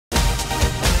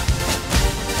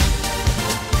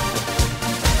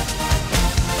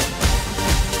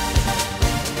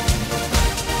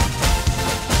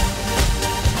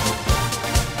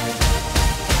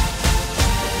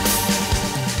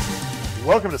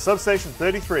Welcome to Substation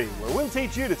 33, where we'll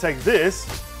teach you to take this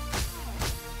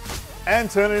and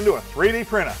turn it into a 3D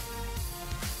printer.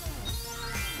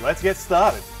 Let's get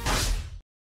started.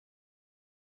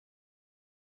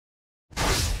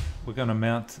 We're going to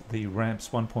mount the ramps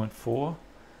 1.4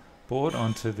 board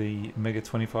onto the Mega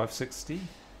 2560,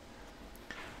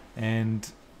 and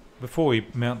before we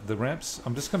mount the ramps,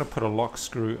 I'm just going to put a lock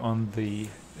screw on the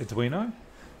Arduino.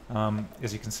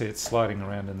 As you can see, it's sliding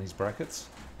around in these brackets,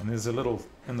 and there's a little,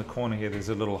 in the corner here, there's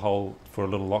a little hole for a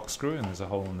little lock screw, and there's a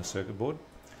hole in the circuit board.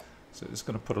 So just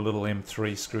going to put a little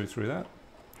M3 screw through that.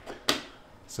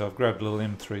 So I've grabbed a little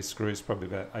M3 screw, it's probably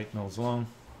about 8 mils long.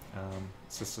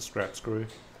 It's just a strap screw.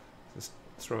 Just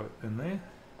throw it in there.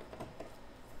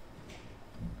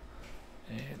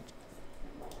 And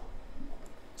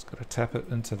just got to tap it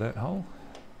into that hole.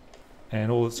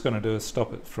 And all it's going to do is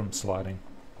stop it from sliding.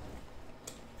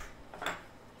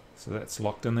 So that's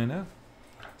locked in there now.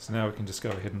 So now we can just go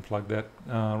ahead and plug that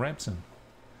ramps in.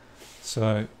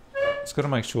 So it's got to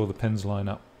make sure the pins line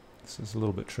up. This is a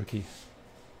little bit tricky.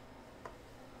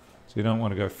 So you don't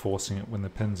want to go forcing it when the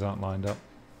pins aren't lined up.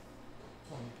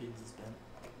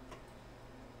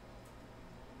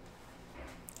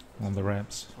 On the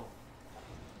ramps.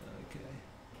 Okay.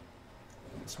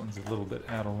 This one's a little bit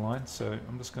out of line, so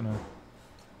I'm just going to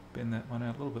bend that one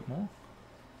out a little bit more.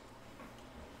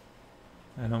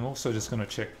 And I'm also just going to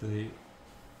check the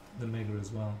Mega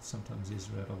as well. Sometimes these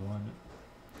are out of alignment.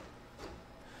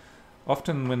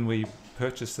 Often when we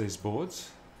purchase these boards,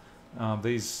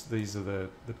 these are the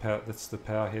power. That's the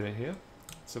power header here.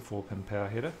 It's a 4-pin power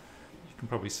header. You can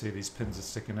probably see these pins are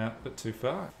sticking out a bit too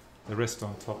far. They rest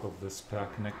on top of this power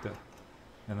connector,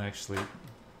 and they actually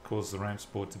cause the ramps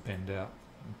board to bend out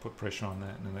and put pressure on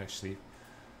that, and it actually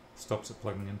stops it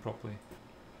plugging in properly.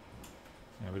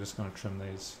 Yeah, we're just going to trim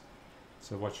these.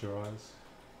 So watch your eyes.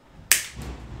 They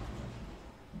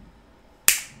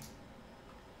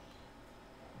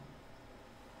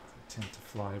tend to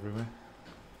fly everywhere.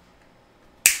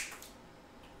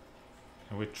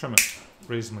 And we trim it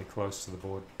reasonably close to the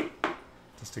board,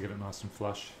 just to get it nice and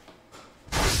flush.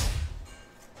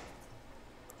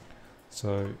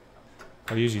 So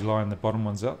I usually line the bottom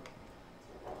ones up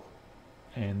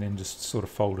and then just sort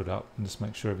of fold it up and just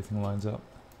make sure everything lines up.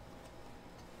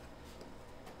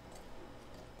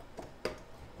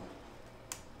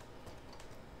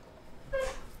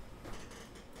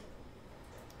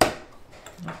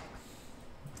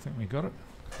 I think we got it.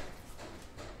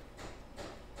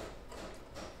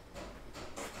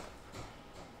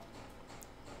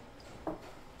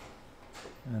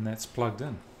 And that's plugged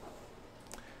in.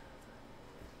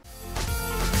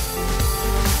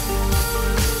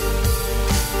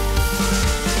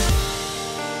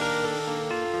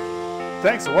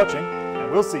 Thanks for watching,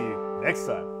 and we'll see you next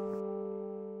time.